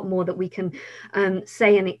there's a lot more that we can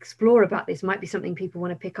say and explore about this. Might be something people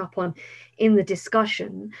want to pick up on in the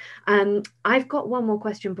discussion. I've got one more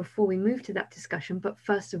question before we move to that discussion. But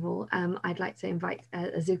first of all, I'd like to invite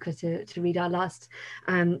Azuka to read our last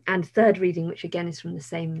and third reading, which again is from the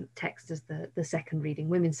same text as the second reading,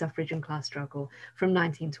 Women's Suffrage and Class Struggle from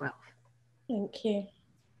 1912. Thank you.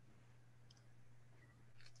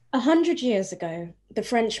 100 years ago, the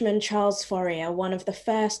Frenchman Charles Fourier, one of the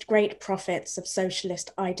first great prophets of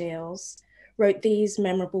socialist ideals, wrote these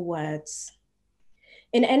memorable words.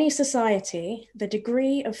 In any society, the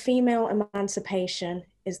degree of female emancipation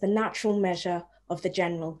is the natural measure of the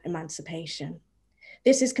general emancipation.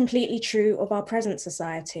 This is completely true of our present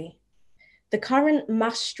society. The current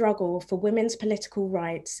mass struggle for women's political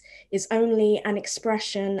rights is only an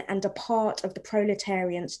expression and a part of the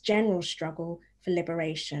proletariat's general struggle for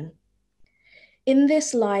liberation. In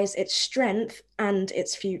this lies its strength and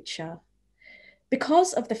its future.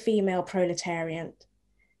 Because of the female proletariat,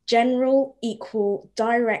 general, equal,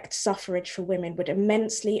 direct suffrage for women would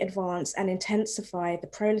immensely advance and intensify the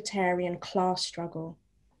proletarian class struggle.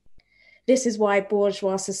 This is why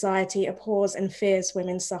bourgeois society abhors and fears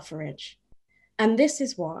women's suffrage. And this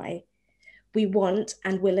is why we want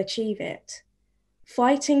and will achieve it.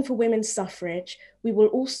 Fighting for women's suffrage, we will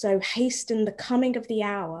also hasten the coming of the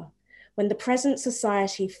hour when the present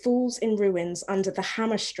society falls in ruins under the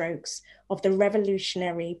hammer strokes of the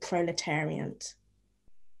revolutionary proletariat.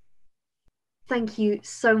 Thank you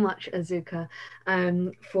so much, Azuka,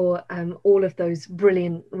 for all of those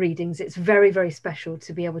brilliant readings. It's very, very special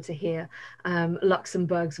to be able to hear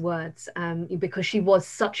Luxemburg's words, because she was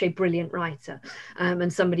such a brilliant writer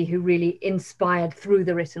and somebody who really inspired through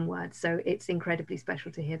the written word. So it's incredibly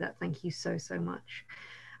special to hear that. Thank you so, so much.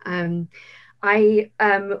 I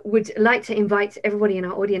would like to invite everybody in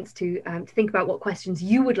our audience to think about what questions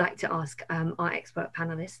you would like to ask our expert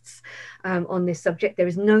panelists on this subject. There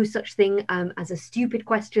is no such thing as a stupid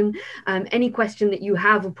question. Any question that you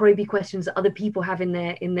have will probably be questions that other people have in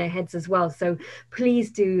their heads as well. So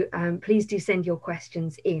please do send your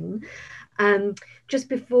questions in. Just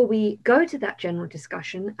before we go to that general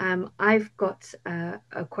discussion, I've got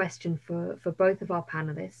a question for both of our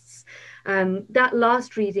panelists. That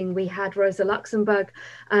last reading we had Rosa Luxemburg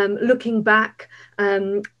looking back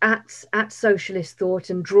at socialist thought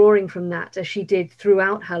and drawing from that as she did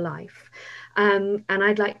throughout her life. And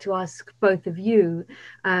I'd like to ask both of you,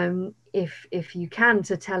 if you can,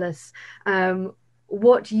 to tell us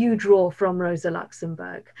what you draw from Rosa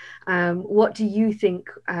Luxemburg. What do you think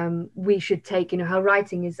we should take? You know, her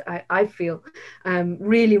writing is, I feel,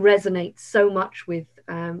 really resonates so much with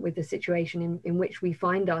the situation in which we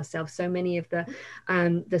find ourselves. So many of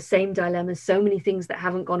the same dilemmas, so many things that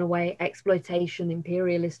haven't gone away: exploitation,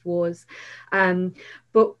 imperialist wars.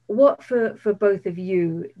 But what for both of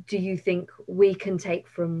you do you think we can take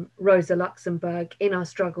from Rosa Luxemburg in our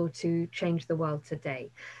struggle to change the world today?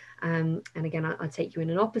 And again, I'll take you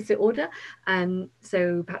in an opposite order.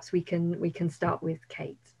 So perhaps we can start with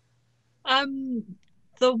Kate.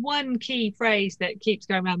 The one key phrase that keeps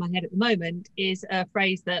going around my head at the moment is a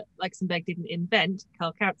phrase that Luxemburg didn't invent.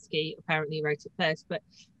 Karl Kautsky apparently wrote it first, but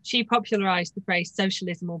she popularized the phrase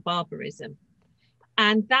socialism or barbarism.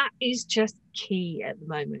 And that is just key at the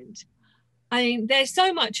moment. I mean, there's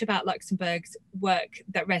so much about Luxemburg's work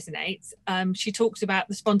that resonates. She talks about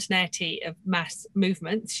the spontaneity of mass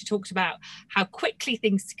movements. She talks about how quickly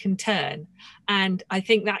things can turn. And I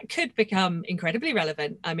think that could become incredibly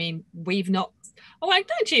relevant. I mean, we've not,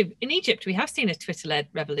 don't you? In Egypt, we have seen a Twitter-led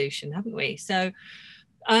revolution, haven't we? So,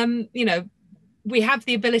 you know, we have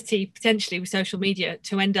the ability potentially with social media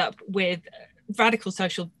to end up with radical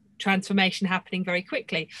social transformation happening very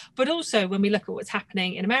quickly. But also when we look at what's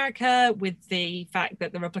happening in America with the fact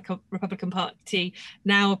that the Republican Party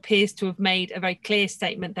now appears to have made a very clear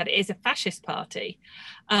statement that it is a fascist party,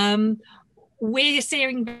 we're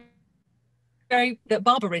seeing that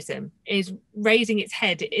barbarism is raising its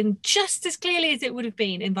head in just as clearly as it would have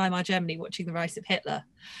been in Weimar Germany watching the rise of Hitler.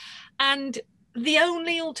 And the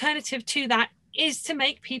only alternative to that is to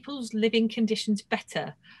make people's living conditions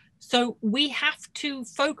better. So we have to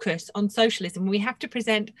focus on socialism. We have to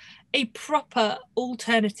present a proper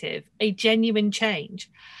alternative, a genuine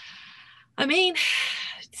change. I mean,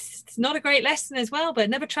 it's not a great lesson as well,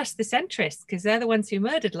 but never trust the centrists because they're the ones who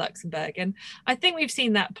murdered Luxemburg. And I think we've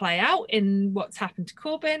seen that play out in what's happened to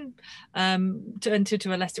Corbyn, and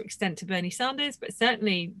to a lesser extent to Bernie Sanders, but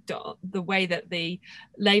certainly the way that the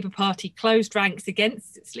Labour Party closed ranks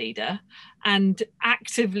against its leader and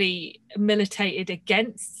actively militated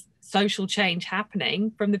against social change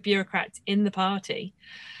happening from the bureaucrats in the party.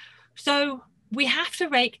 So we have to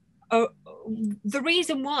make the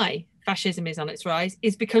reason why fascism is on its rise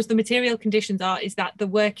is because the material conditions is that the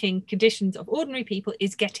working conditions of ordinary people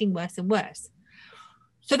is getting worse and worse.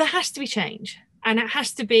 So there has to be change, and it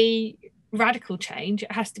has to be radical change.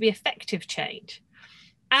 It has to be effective change.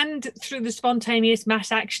 And through the spontaneous mass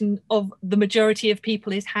action of the majority of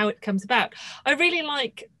people is how it comes about. I really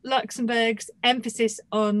like Luxemburg's emphasis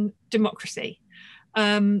on democracy.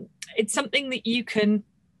 It's something that you can,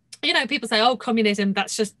 you know, people say, oh, communism,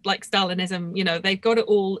 that's just like Stalinism. You know, they've got it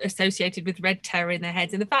all associated with red terror in their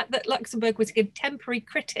heads. And the fact that Luxemburg was a contemporary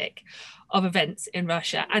critic of events in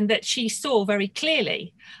Russia, and that she saw very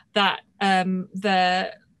clearly that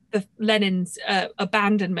the Lenin's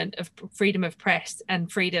abandonment of freedom of press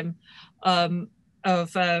and freedom of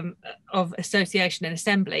association and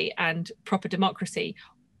assembly and proper democracy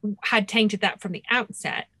had tainted that from the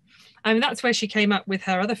outset. I mean, that's where she came up with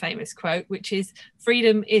her other famous quote, which is,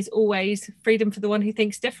 freedom is always freedom for the one who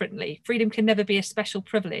thinks differently. Freedom can never be a special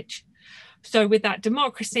privilege. So with that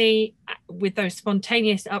democracy, with those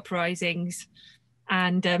spontaneous uprisings,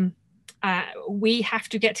 and we have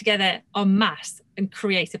to get together en masse and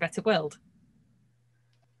create a better world.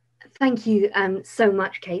 Thank you so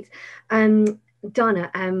much, Kate. Dana,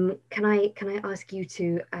 can I ask you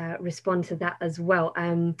to respond to that as well?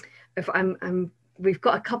 We've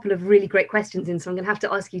got a couple of really great questions in, so I'm going to have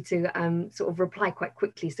to ask you to sort of reply quite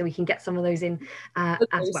quickly so we can get some of those in as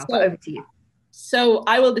well. But over to you. So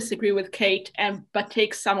I will disagree with Kate, but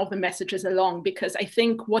take some of the messages along, because I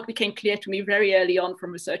think what became clear to me very early on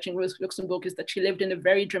from researching Rosa Luxemburg is that she lived in a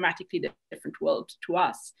very dramatically different world to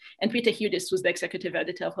us. And Peter Hudis, who's the executive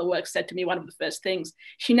editor of her work, said to me one of the first things: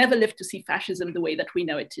 she never lived to see fascism the way that we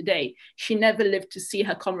know it today. She never lived to see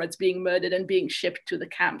her comrades being murdered and being shipped to the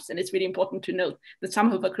camps. And it's really important to note that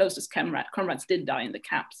some of her closest comrades did die in the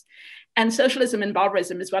camps. And socialism and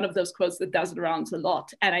barbarism is one of those quotes that does the rounds a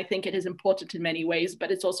lot. And I think it is important in many ways,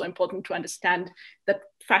 but it's also important to understand that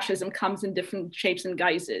fascism comes in different shapes and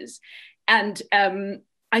guises. And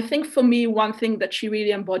I think for me, one thing that she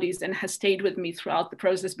really embodies and has stayed with me throughout the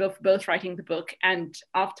process, both writing the book and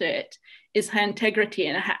after it, is her integrity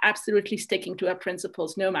and her absolutely sticking to her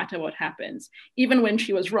principles no matter what happens, even when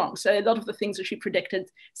she was wrong. So a lot of the things that she predicted,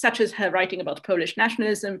 such as her writing about Polish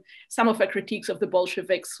nationalism, some of her critiques of the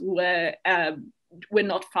Bolsheviks were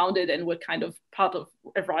not founded and were kind of part of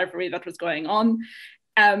a rivalry that was going on.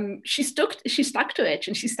 She stuck to it,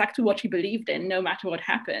 and she stuck to what she believed in no matter what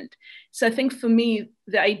happened. So I think for me,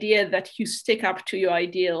 the idea that you stick up to your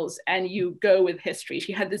ideals and you go with history,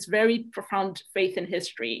 she had this very profound faith in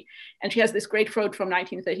history. And she has this great quote from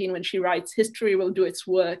 1913 when she writes, "History will do its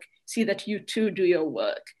work, see that you too do your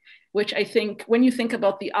work," which I think when you think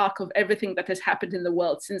about the arc of everything that has happened in the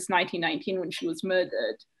world since 1919 when she was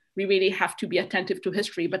murdered, we really have to be attentive to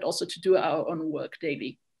history, but also to do our own work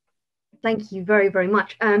daily. Thank you very, very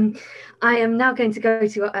much. I am now going to go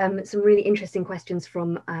to some really interesting questions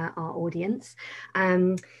from our audience.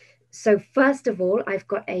 So first of all, I've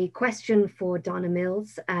got a question for Dana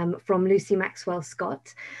Mills from Lucy Maxwell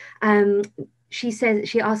Scott.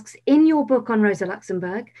 She asks, in your book on Rosa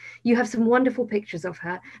Luxemburg, you have some wonderful pictures of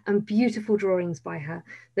her and beautiful drawings by her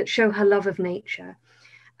that show her love of nature.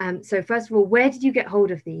 So first of all, where did you get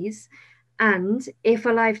hold of these? And if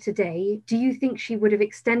alive today, do you think she would have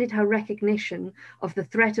extended her recognition of the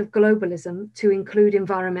threat of globalism to include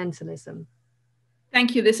environmentalism?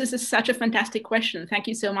 Thank you. This is such a fantastic question. Thank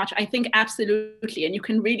you so much. I think absolutely. And you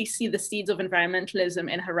can really see the seeds of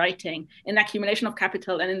environmentalism in her writing, in the accumulation of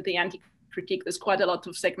capital and in the anti-critique. There's quite a lot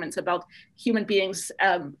of segments about human beings'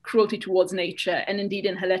 cruelty towards nature. And indeed,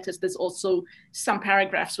 in her letters, there's also some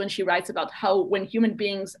paragraphs when she writes about how when human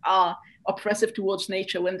beings are oppressive towards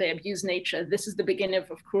nature, when they abuse nature, this is the beginning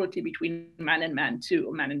of cruelty between man and man too,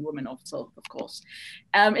 or man and woman also, of course.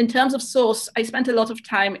 In terms of source, I spent a lot of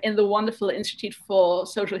time in the wonderful Institute for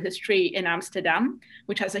Social History in Amsterdam,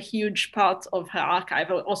 which has a huge part of her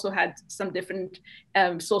archive. I also had some different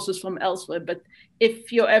sources from elsewhere, but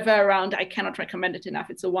if you're ever around, I cannot recommend it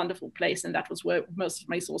enough. It's a wonderful place, and that was where most of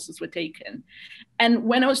my sources were taken. And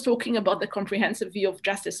when I was talking about the comprehensive view of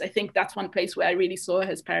justice, I think that's one place where I really saw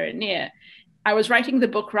her as pioneer. I was writing the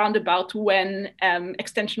book roundabout when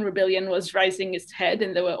Extinction Rebellion was rising its head,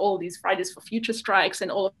 and there were all these Fridays for Future strikes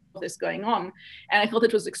and all of this going on. And I thought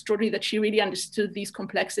it was extraordinary that she really understood these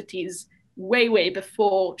complexities way, way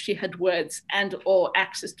before she had words and or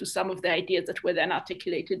access to some of the ideas that were then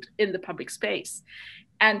articulated in the public space.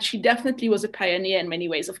 And she definitely was a pioneer in many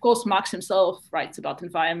ways. Of course, Marx himself writes about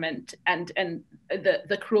environment and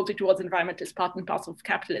the cruelty towards environment is part and parcel of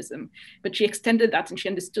capitalism. But she extended that, and she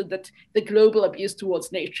understood that the global abuse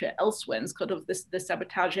towards nature elsewhere, and sort of the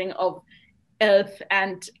sabotaging of earth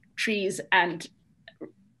and trees and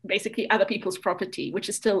basically other people's property, which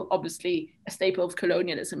is still obviously a staple of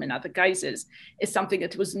colonialism in other guises, is something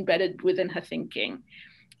that was embedded within her thinking.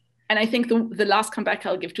 And I think the last comeback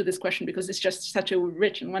I'll give to this question, because it's just such a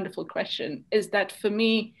rich and wonderful question, is that for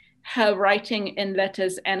me, her writing in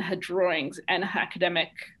letters and her drawings and her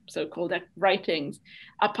academic so-called writings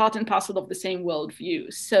are part and parcel of the same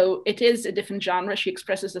worldview. So it is a different genre. She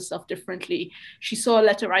expresses herself differently. She saw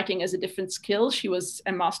letter writing as a different skill. She was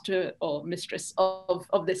a master or mistress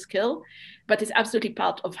of this skill, but it's absolutely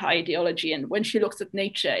part of her ideology. And when she looks at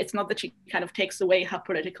nature, it's not that she kind of takes away her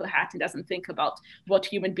political hat and doesn't think about what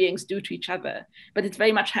human beings do to each other, but it's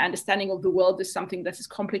very much her understanding of the world is something that is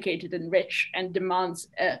complicated and rich and demands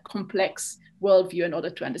a complex worldview in order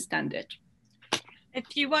to understand it.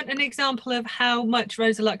 If you want an example of how much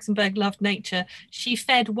Rosa Luxemburg loved nature, she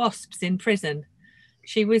fed wasps in prison.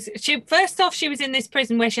 First off, she was in this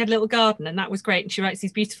prison where she had a little garden, and that was great. And she writes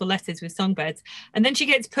these beautiful letters with songbirds. And then she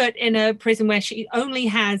gets put in a prison where she only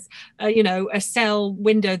has, a cell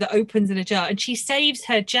window that opens in a jar. And she saves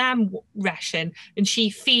her jam ration and she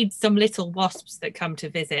feeds some little wasps that come to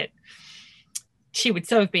visit. She would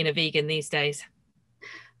so have been a vegan these days.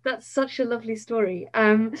 That's such a lovely story.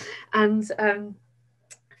 Thank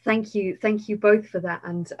you both for that.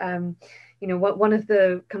 And one of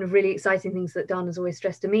the kind of really exciting things that Dana's always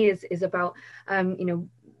stressed to me is about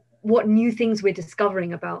what new things we're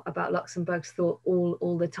discovering about Luxemburg's thought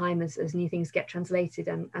all the time as new things get translated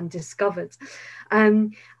and discovered. I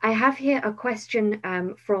have here a question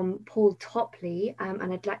from Paul Topley,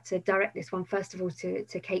 and I'd like to direct this one first of all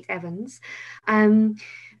to Kate Evans.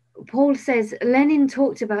 Paul says, Lenin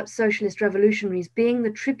talked about socialist revolutionaries being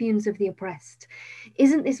the tribunes of the oppressed.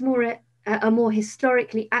 Isn't this a more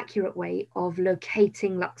historically accurate way of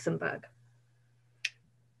locating Luxemburg?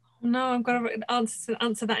 No, I've got to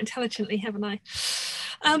answer that intelligently, haven't I?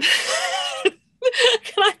 Can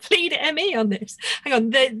I plead ME on this? Hang on,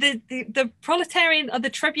 the proletarian are the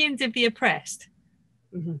tribunes of the oppressed.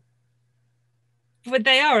 Mm-hmm. But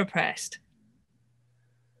they are oppressed.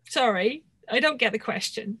 Sorry, I don't get the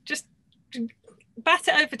question. Just bat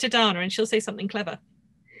it over to Dana and she'll say something clever.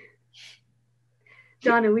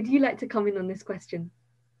 Dana, would you like to comment on this question?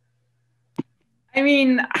 I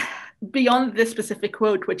mean, beyond this specific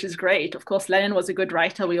quote, which is great, of course, Lenin was a good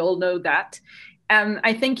writer. We all know that.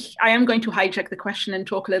 I think I am going to hijack the question and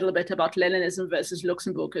talk a little bit about Leninism versus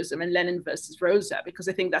Luxemburgism and Lenin versus Rosa, because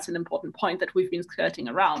I think that's an important point that we've been skirting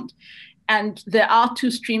around. And there are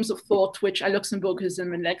two streams of thought, which are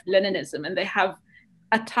Luxemburgism and Leninism, and they have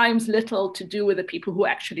at times little to do with the people who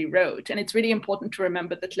actually wrote. And it's really important to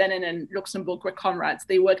remember that Lenin and Luxemburg were comrades.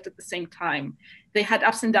 They worked at the same time. They had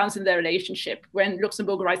ups and downs in their relationship. When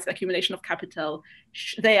Luxemburg writes The Accumulation of Capital,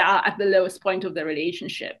 they are at the lowest point of their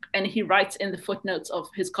relationship. And he writes in the footnotes of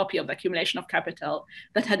his copy of The Accumulation of Capital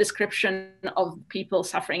that her description of people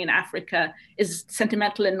suffering in Africa is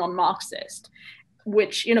sentimental and non-Marxist,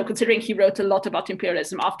 which, considering he wrote a lot about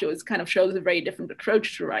imperialism afterwards, kind of shows a very different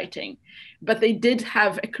approach to writing. But they did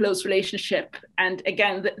have a close relationship. And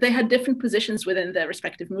again, they had different positions within their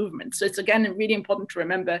respective movements. So it's, again, really important to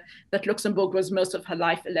remember that Luxemburg was most of her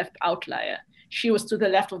life a left outlier. She was to the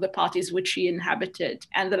left of the parties which she inhabited.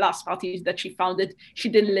 And the last parties that she founded, she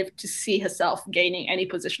didn't live to see herself gaining any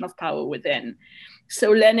position of power within.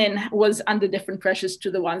 So Lenin was under different pressures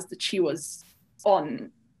to the ones that she was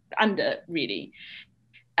under, really.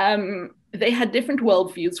 They had different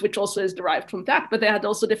worldviews, which also is derived from that, but they had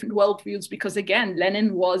also different worldviews because, again,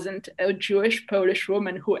 Lenin wasn't a Jewish Polish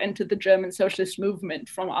woman who entered the German socialist movement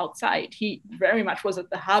from outside. He very much was at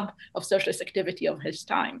the hub of socialist activity of his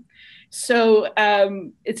time. So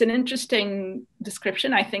it's an interesting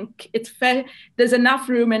description. I think it's fair. There's enough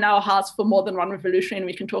room in our hearts for more than one revolution, and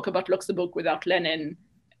we can talk about Luxemburg without Lenin,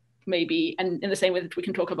 maybe, and in the same way that we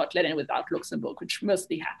can talk about Lenin without Luxemburg, which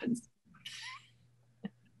mostly happens.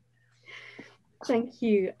 Thank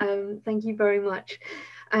you. Thank you very much.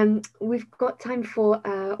 We've got time for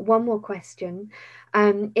one more question.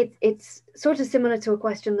 It's sort of similar to a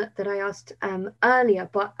question that I asked earlier,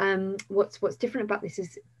 but what's different about this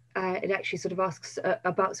is it actually sort of asks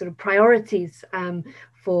about sort of priorities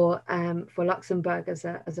for Luxemburg as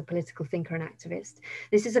a political thinker and activist.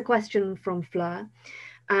 This is a question from Fleur.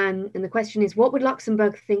 And the question is, what would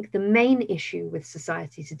Luxemburg think the main issue with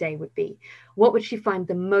society today would be? What would she find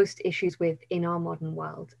the most issues with in our modern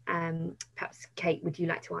world? Perhaps, Kate, would you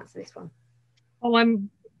like to answer this one? Oh, I'm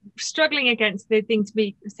struggling against the thing to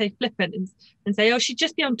be, say, flippant and say, oh, she'd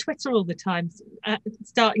just be on Twitter all the time,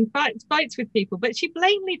 starting fights with people. But she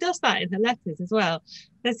blatantly does that in her letters as well.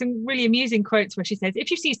 There's some really amusing quotes where she says, if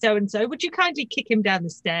you see so-and-so, would you kindly kick him down the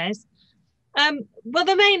stairs? Well,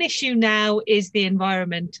 the main issue now is the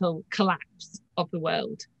environmental collapse of the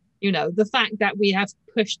world. The fact that we have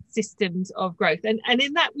pushed systems of growth. And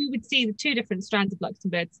in that, we would see the two different strands of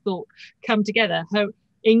Luxemburg's thought come together. Her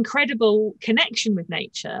incredible connection with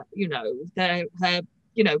nature, her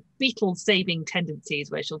you know, beetle saving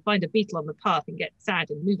tendencies, where she'll find a beetle on the path and get sad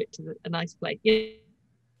and move it to a nice place. You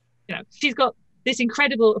know, she's got this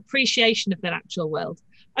incredible appreciation of the natural world.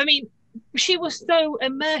 I mean, she was so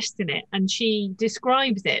immersed in it, and she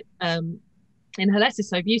describes it in her letters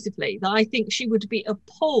so beautifully, that I think she would be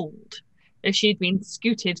appalled if she'd been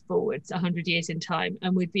scooted forwards 100 years in time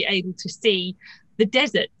and would be able to see the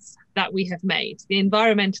deserts that we have made, the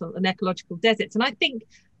environmental and ecological deserts. And I think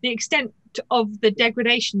the extent of the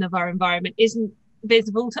degradation of our environment isn't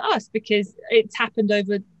visible to us because it's happened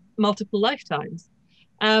over multiple lifetimes.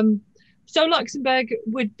 So Luxemburg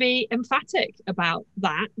would be emphatic about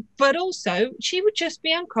that, but also she would just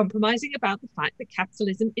be uncompromising about the fact that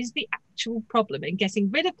capitalism is the actual problem, and getting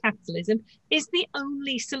rid of capitalism is the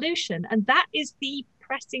only solution. And that is the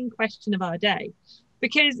pressing question of our day.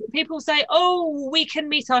 Because people say, oh, we can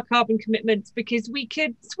meet our carbon commitments because we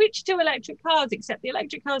could switch to electric cars, except the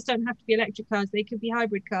electric cars don't have to be electric cars, they could be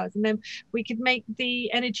hybrid cars. And then we could make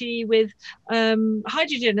the energy with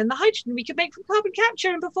hydrogen, and the hydrogen we could make from carbon capture.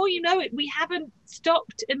 And before you know it, we haven't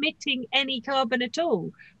stopped emitting any carbon at all.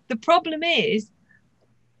 The problem is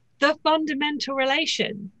the fundamental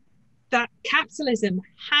relation that capitalism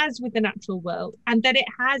has with the natural world, and that it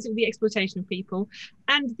has with the exploitation of people,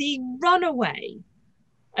 and the runaway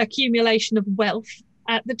accumulation of wealth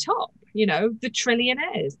at the top, you know, the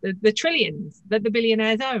trillionaires, the trillions that the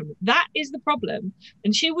billionaires own. That is the problem.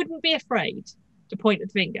 And she wouldn't be afraid to point the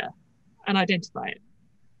finger and identify it.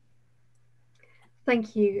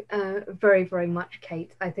 Thank you very, very much,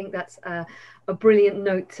 Kate. I think that's a brilliant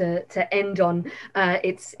note to end on.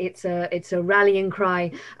 It's a rallying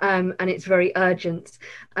cry, and it's very urgent.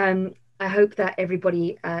 I hope that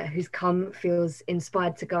everybody who's come feels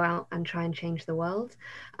inspired to go out and try and change the world.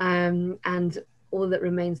 And all that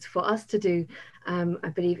remains for us to do, I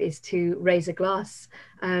believe, is to raise a glass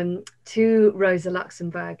to Rosa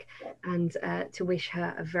Luxemburg and to wish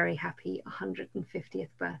her a very happy 150th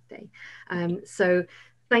birthday. So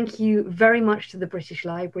thank you very much to the British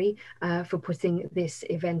Library for putting this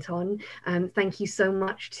event on. Thank you so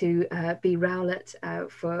much to B. Rowlett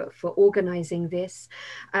for organising this.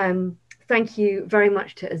 Thank you very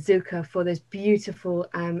much to Azuka for those beautiful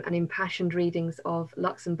and impassioned readings of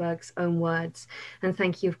Luxemburg's own words. And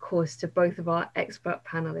thank you, of course, to both of our expert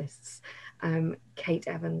panelists, Kate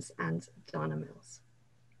Evans and Dana Mills.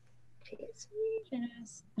 Cheers.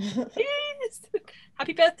 Cheers. Cheers.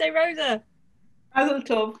 Happy birthday, Rosa. Mazel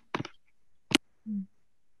tov.